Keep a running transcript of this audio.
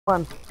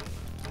One.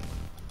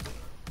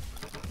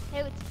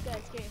 Hey, what's up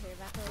guys, Gary here,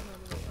 back on another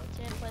video.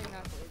 Today I'm playing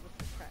Rocket League with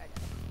Friday.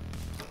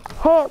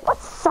 Hey,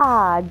 what's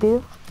up,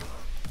 dude? Oh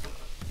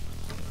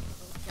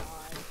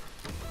god.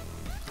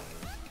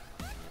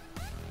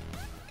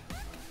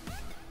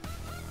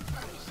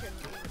 Probably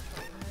shouldn't be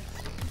recording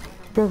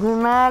this.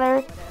 Doesn't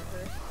matter.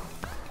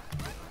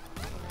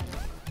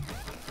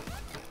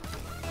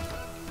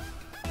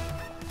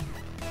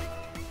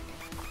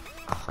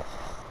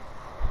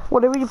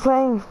 Whatever. What are you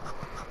playing?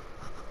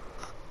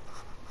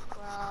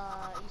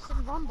 You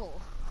said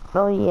Rumble.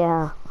 Oh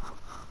yeah.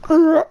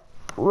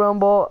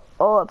 Rumble.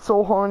 Oh, it's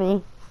so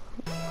horny.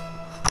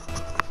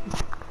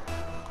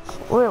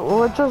 Wait,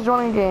 we're just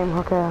joining game.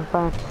 Okay, I'm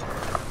fine.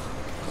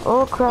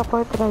 Oh crap,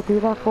 what did I do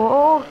that for?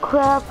 Oh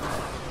crap.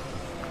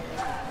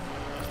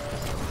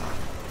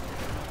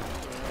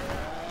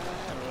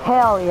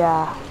 Hell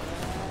yeah.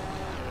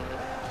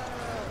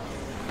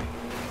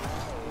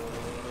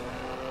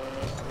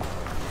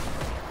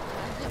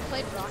 I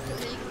played Rocket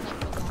League like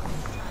the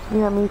longest time.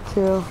 Yeah, me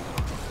too.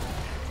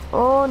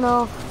 Oh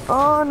no.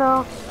 Oh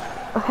no.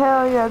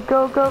 Hell yeah.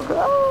 Go, go,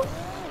 go.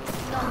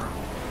 No.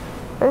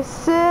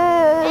 Assist.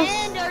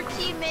 And our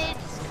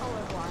teammates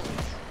colorblind.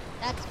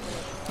 That's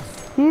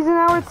good. He's in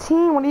our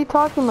team. What are you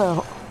talking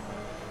about?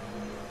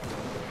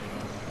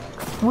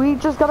 We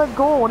just got a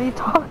goal. What are you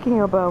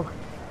talking about?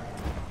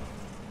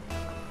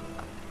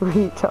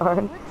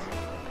 Retard.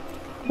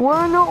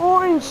 We're in the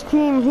orange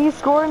team. He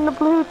scored in the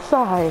blue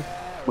side.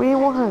 We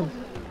won.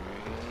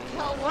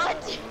 No,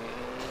 what?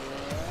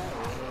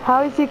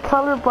 How is he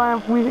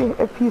colorblind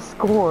if he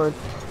scored?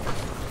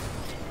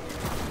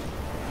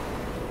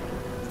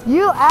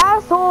 You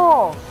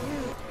asshole!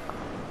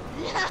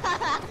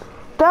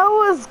 That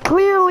was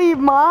clearly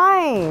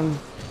mine.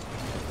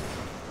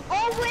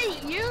 Oh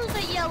wait, you're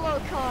the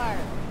yellow card.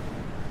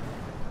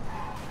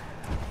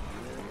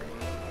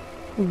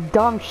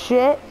 Dumb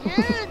shit.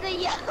 You're the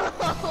yellow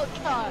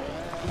card.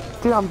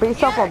 Dude, I'm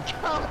based off of.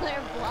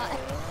 Colorblind.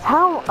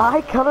 How am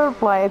I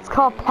colorblind? It's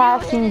called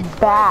passing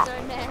back.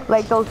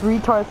 Like those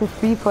retards in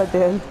FIFA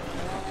did.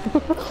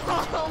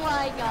 Oh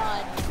my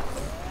god.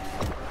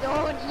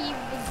 Don't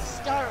even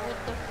start with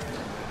the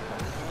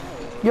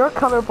free. You're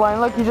colorblind.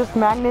 Look, you just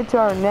magnet to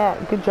our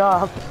net. Good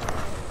job.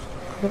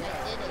 I did it.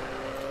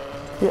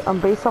 Yeah, I'm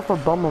based off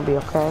of Bumblebee,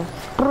 okay?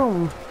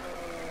 Boom.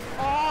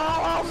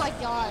 Oh my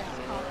god.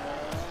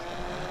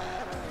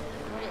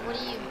 What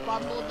are you,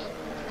 Bumblebee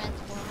from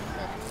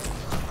Transformers?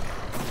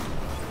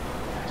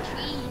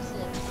 Trees.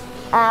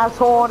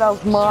 Asshole, that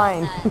was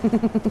mine.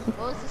 What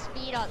was the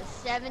speed on it?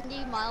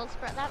 70 miles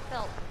per hour? That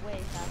felt way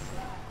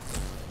faster.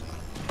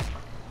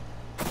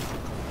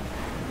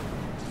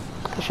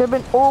 It should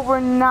have been over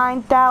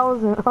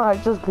 9,000. Oh, I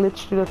just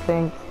glitched through the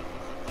thing.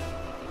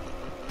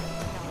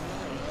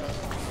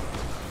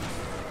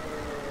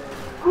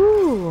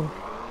 Whew.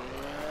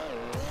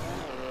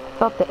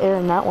 Felt the air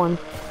in that one.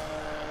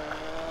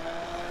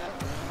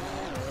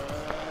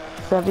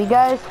 So if you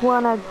guys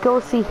want to go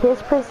see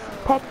his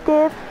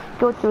perspective,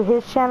 go to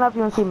his channel. If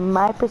you want to see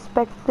my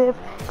perspective,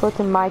 go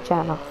to my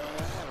channel.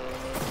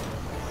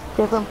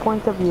 Different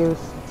points of views.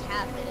 It's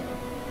happening.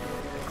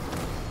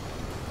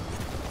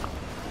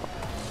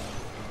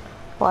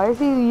 Why is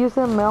he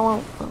using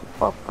melon?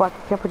 Oh fuck,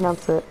 I can't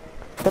pronounce it.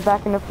 The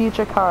Back in the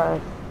Future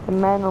card. The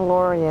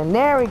Mandalorian.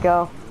 There we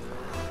go.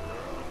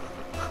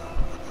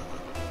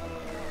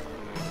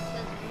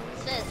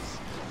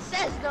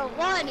 Says the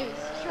one who's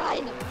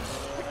trying to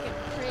freaking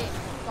create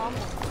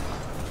Bumblebee.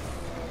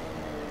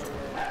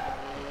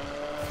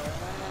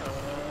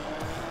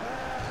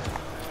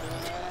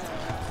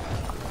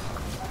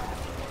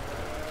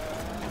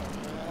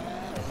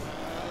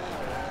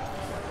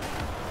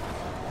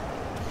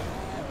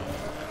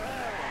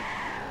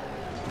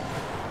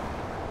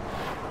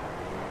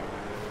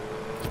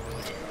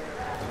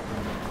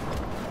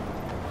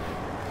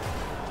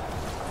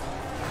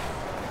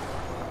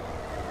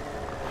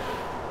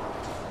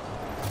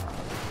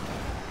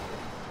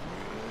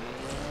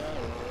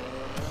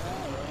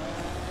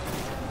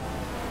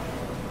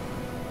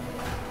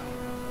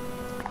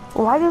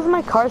 Why does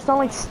my car sound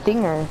like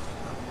Stinger?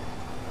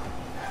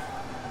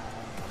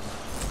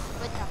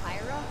 With the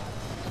Hyra?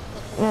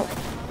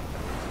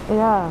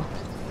 Yeah.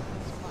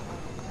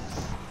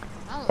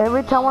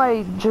 Every time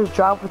I just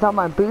drive without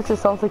my boots, it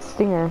sounds like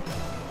Stinger.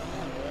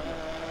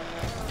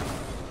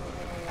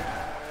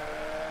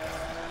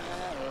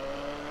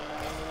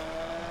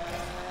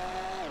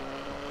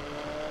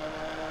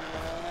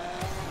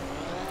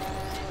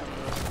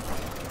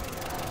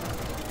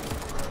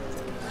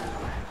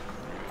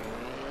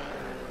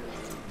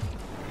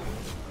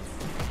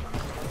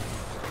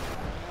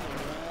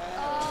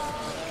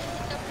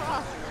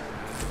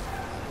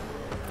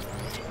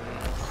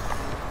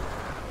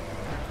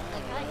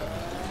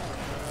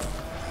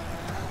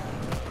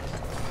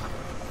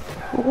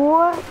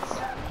 What?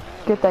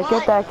 Get that,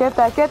 get that, get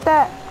that, get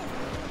that!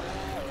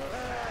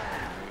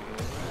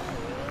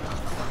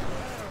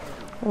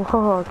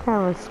 Whoa, I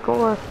can't even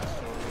score.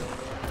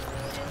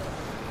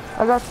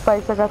 I got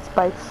spikes, I got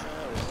spikes.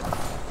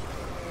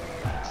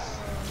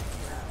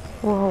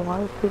 Whoa,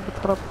 why is people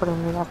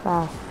teleporting me that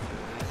fast?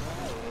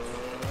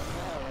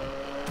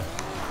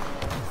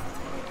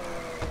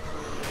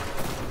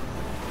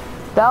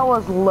 That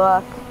was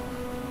luck.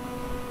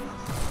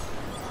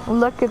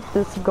 Look at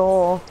this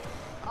goal.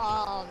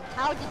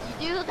 How did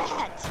you do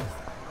that?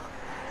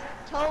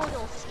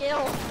 Total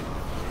skill.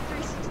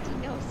 360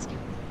 no skill.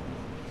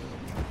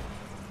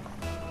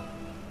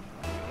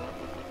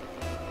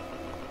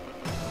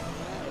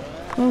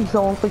 It's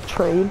almost like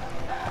trade.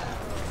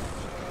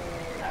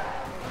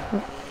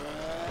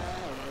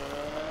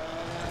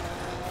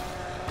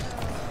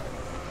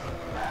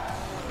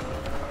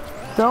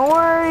 Don't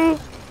worry.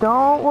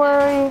 Don't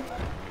worry.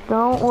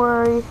 Don't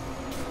worry.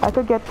 I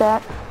could get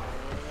that.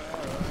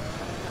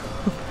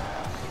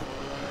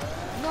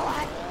 No.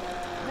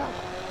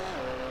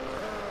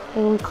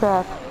 Holy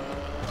crap.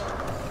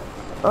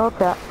 Oh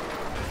crap.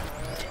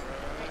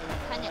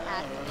 Kind of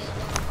activated.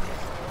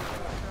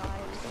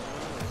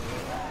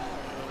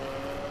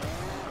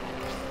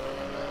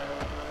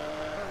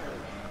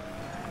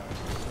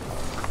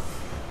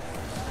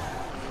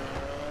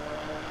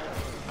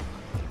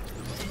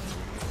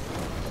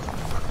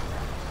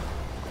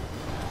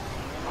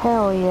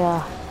 Hell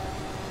yeah.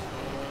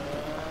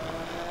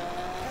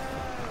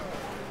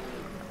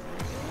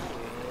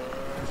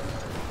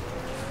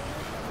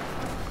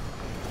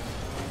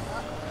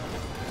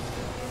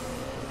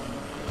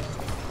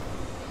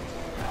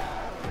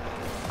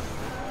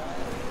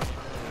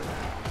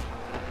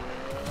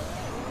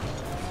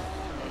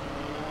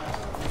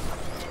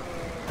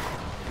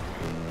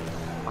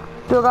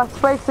 Dude, I got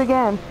spikes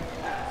again.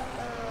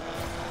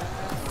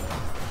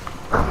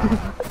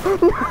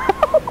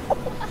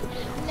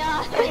 No.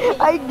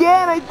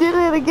 Again, I did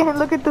it again.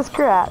 Look at this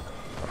crap.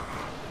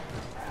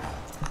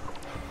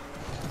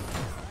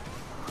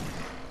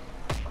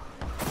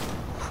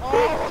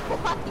 Oh.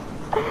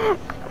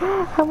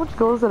 How much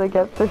goals did I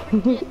get?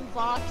 30.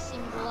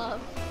 Boxing glove.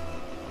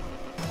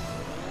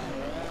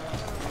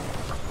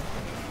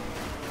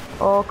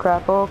 Oh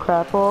crap, oh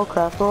crap, oh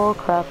crap, oh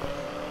crap.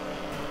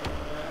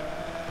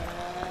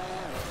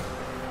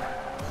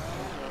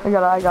 I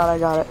got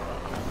it.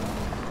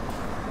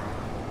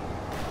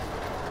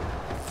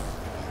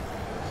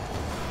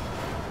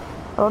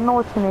 I don't know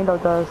what tornado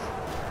does.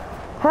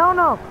 Hell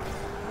no!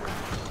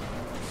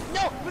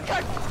 No,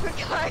 Ricardo.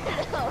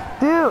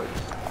 Dude,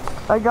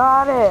 I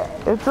got it.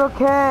 It's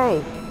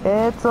okay.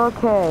 It's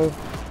okay.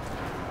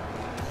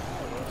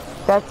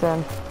 That's in. I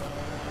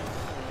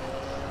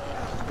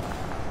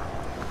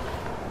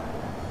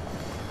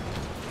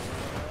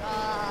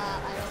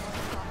don't want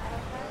to talk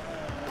about that.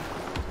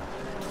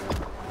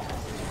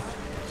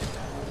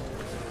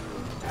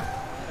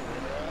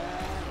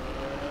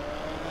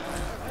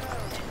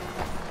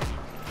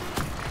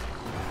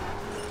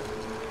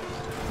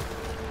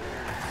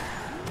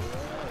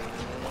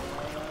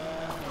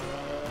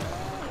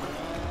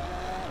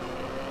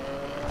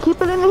 Keep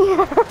it in the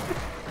air.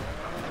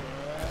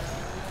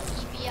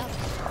 Keep up.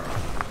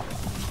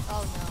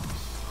 Oh no.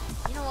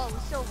 You know what? We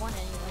still won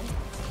anyway.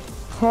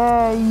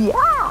 Hey,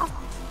 yeah.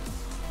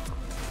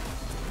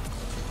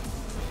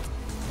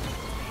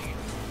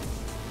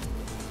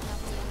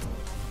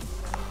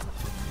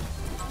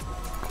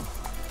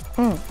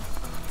 Mm.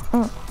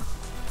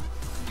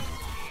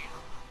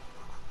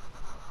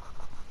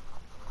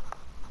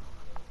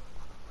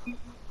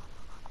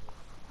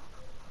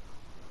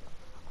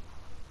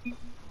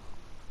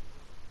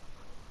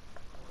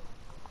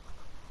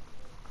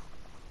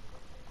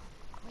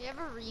 We have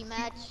a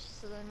rematch,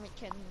 so then we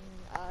can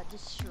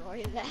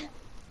destroy that.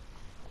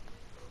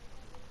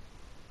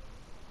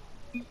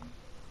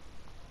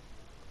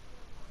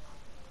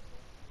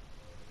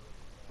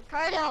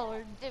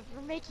 Ricardo,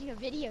 we're making a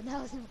video.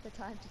 Now is not the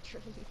time to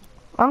trade.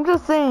 I'm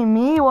just saying,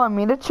 you want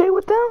me to trade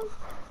with them?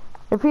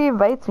 If he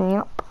invites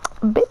me,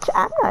 bitch,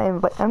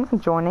 I'm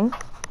not joining.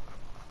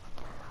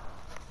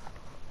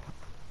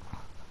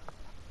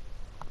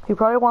 He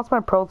probably wants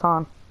my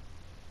proton.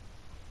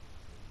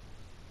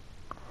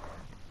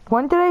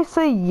 When did I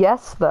say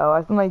yes though?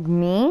 I'm like,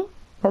 me?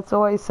 That's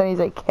all he said. He's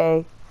like,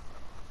 K.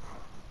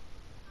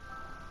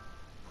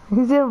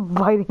 He's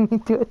inviting me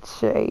to a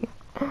trade.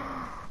 Were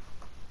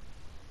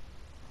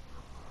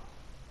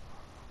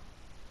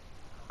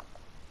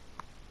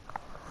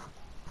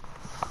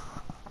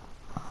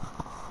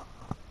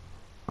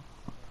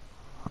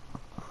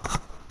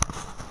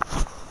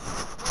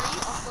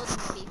you uploading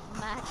the FIFA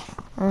match?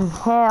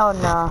 Hell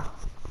nah.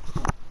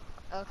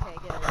 Okay,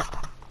 good.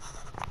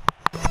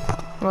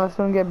 Unless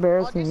I'm get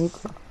embarrassed and eat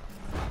it.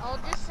 I'll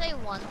just say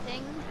one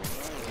thing.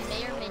 You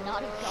may or may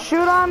not have done.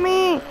 Shoot on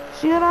me!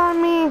 Shoot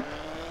on me!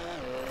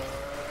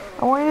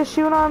 I want you to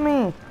shoot on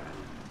me.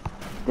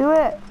 Do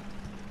it.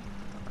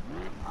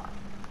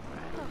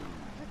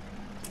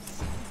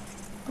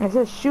 It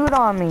says shoot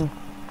on me.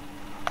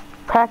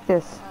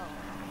 Practice.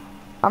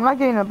 I'm not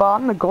getting the ball.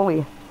 I'm the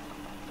goalie.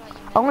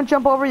 I'm gonna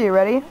jump over you.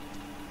 Ready?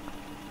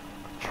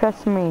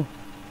 Trust me.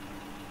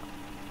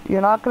 You're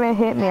not gonna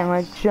hit me. I'm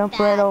gonna jump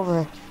right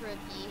over.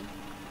 Trippy.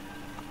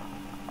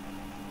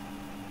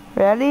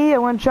 Ready? I'm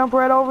gonna jump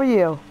right over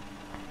you.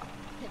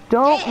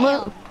 Don't Damn,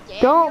 move.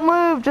 Daniel. Don't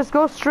move. Just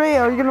go straight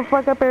or you're gonna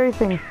fuck up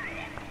everything.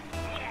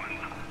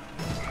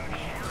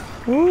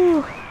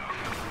 Woo. Oh,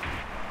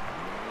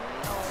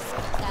 that's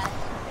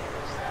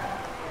embarrassing.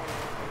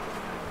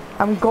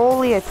 I'm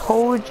goalie, I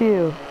told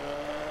you.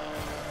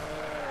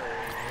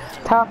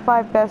 Top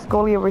 5 best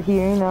goalie over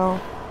here, you know.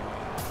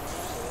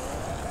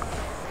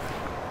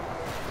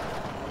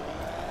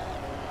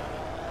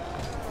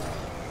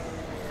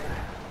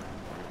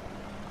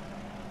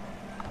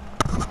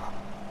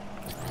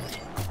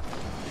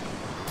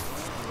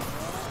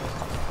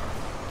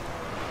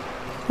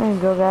 There you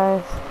go,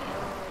 guys.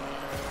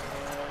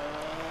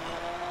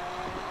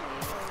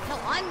 No,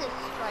 I'm the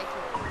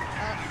striker.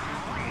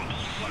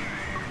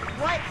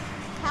 What?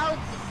 How?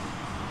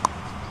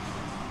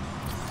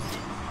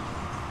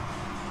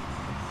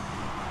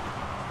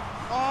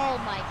 Oh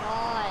my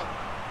god.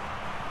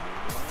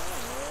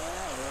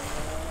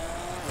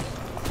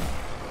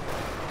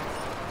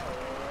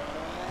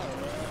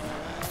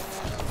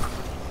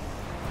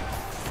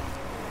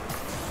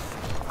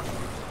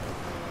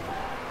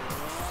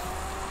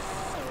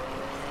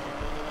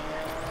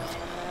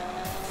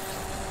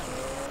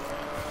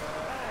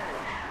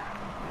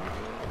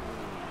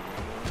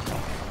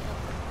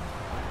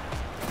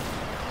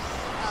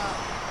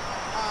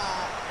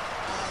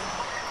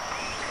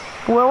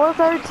 Where was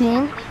our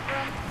team?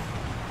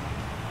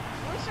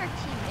 Where's our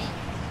teammate?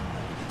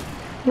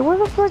 Yeah, where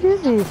the fuck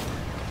is he?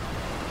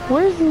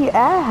 Where's he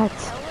at?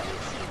 He's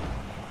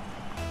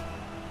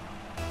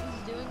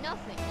doing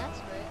nothing, that's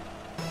great.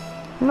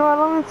 No, I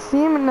don't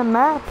see him in the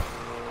map.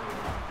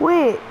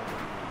 Wait,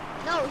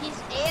 No, he's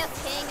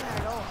AFKing in our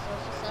goal, so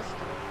it's just us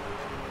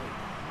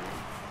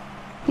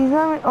two. he's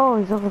not. Oh,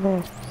 he's over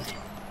there.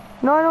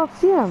 No, I don't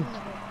see him.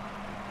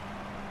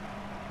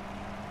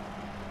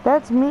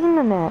 That's me in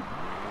the net.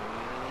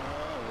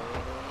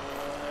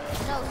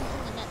 No, he's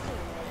in the net too.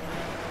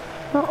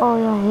 No, oh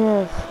yeah, he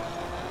is.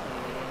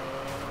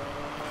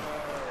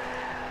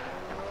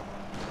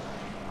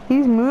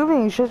 He's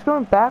moving. He's just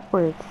going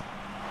backwards.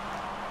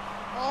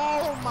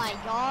 Oh my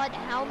god,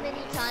 how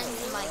many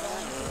times am I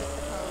going to hit the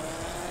post?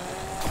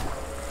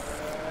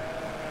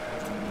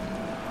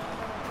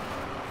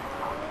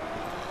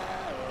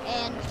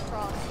 And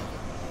crossing.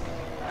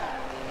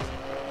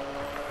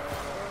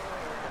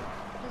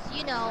 Because,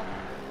 you know,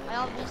 I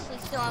obviously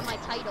still have my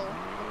title,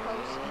 the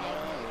post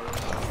magnet.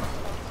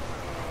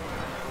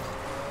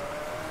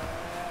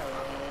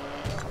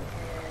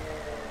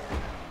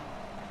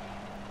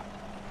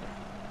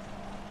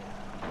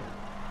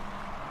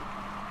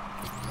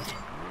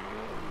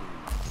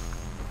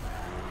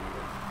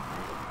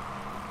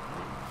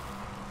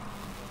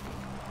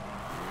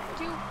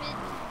 Stupid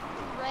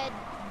red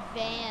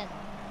vans.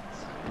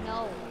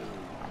 No.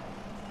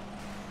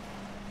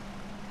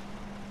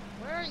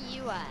 Where are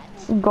you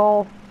at?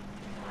 Goal.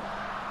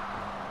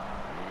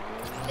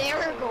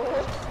 Their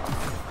goal.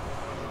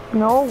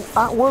 No,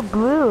 we're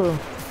blue.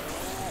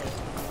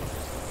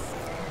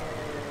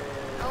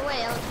 Oh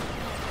wait,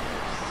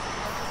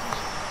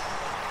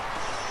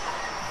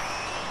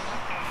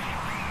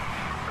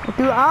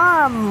 Dude,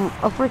 I'm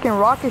a freaking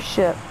rocket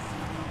ship.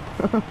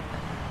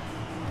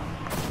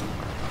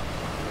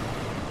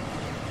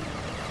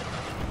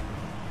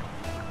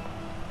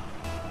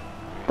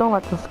 Don't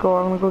let them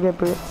score. I'm gonna go get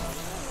boots.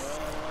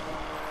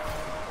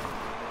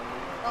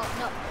 oh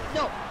no,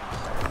 no.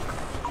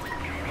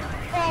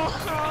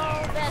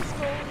 Oh, best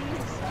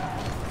goalies.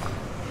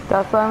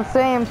 That's what I'm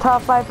saying.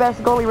 Top 5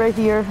 best goalie right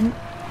here.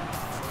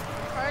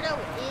 Ricardo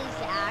is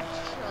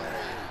actually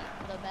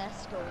the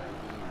best goalie.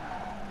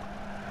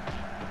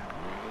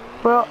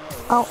 Bro,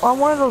 I'm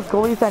one of those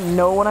goalies that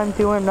know what I'm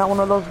doing, not one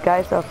of those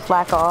guys that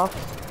slack off.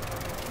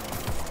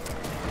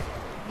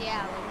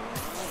 Yeah.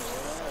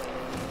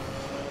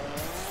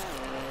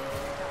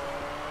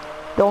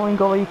 The only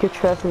goalie you could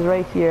trust is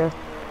right here.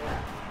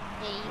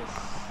 Ace.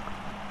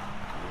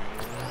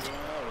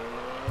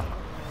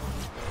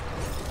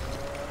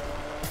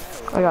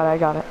 I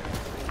got it.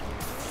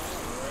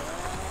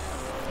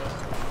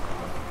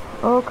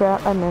 Oh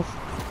crap, I missed.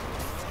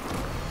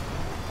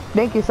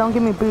 Thank you, someone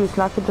give me boost,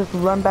 not to just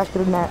run back to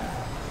the net.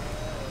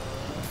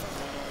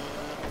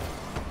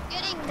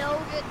 Getting no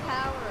good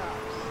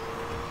power-ups.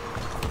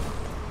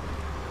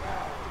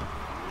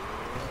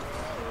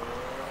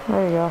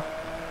 There you go.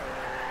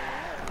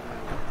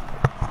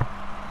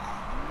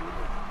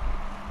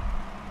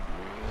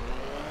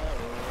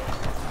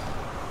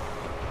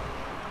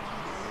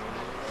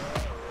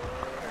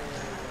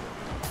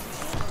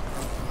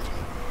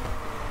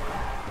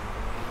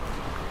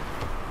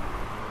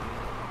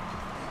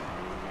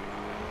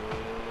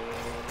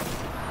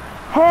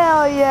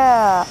 Hell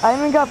yeah! I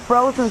even got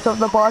frozen so if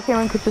the ball came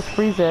in, could just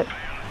freeze it.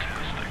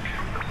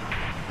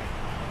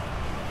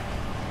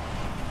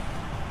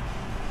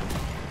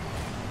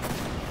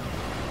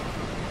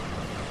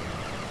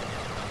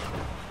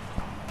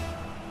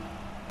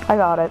 I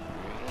got it.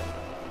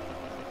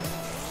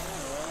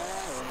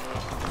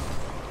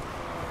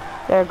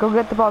 There, go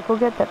get the ball, go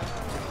get that.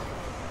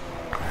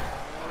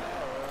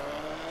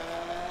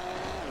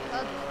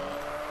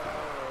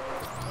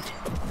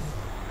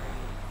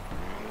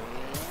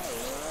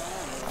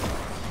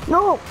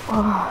 No!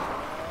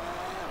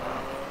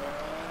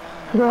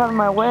 You're out of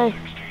my way.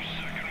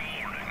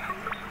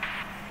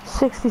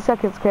 60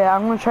 seconds, okay?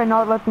 I'm gonna try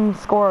not let them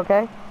score,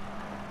 okay?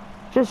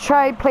 Just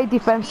try play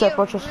defensive, Be a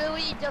which is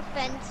really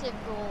defensive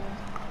goal.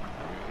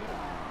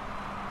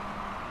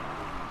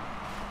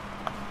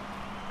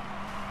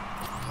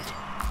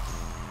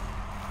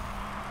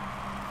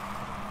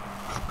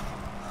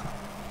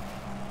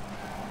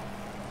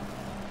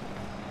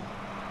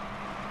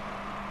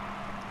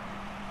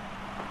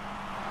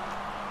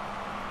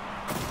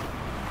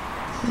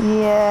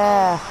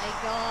 yeah. Oh my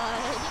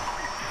god.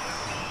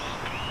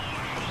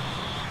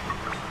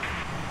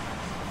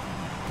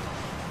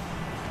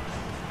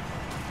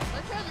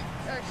 Look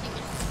how our team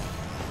is.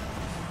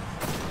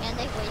 And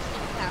they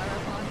wasted power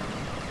on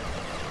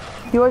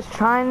him. He was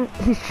trying.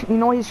 You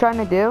know what he's trying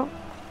to do?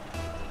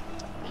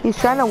 He's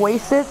trying to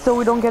waste it so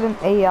we don't get an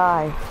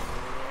AI.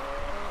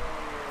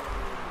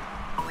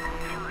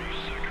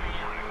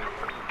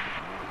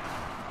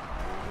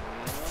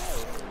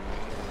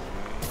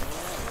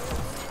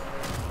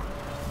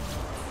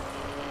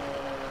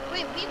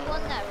 Wait, we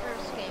won that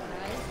first game,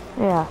 right?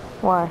 Yeah.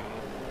 Why? Okay,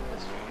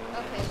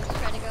 let's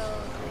try to go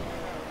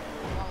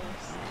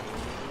longest.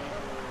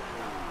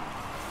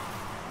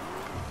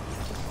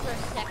 For a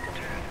second.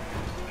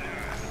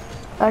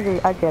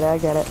 I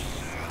get it.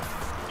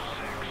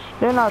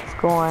 They're not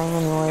scoring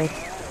anyways.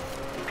 Wait,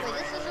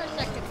 this is our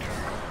second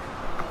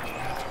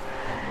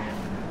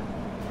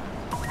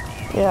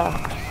game. Yeah.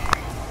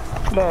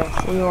 There,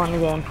 we won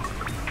again.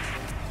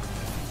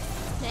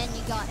 Then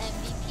you got MVP.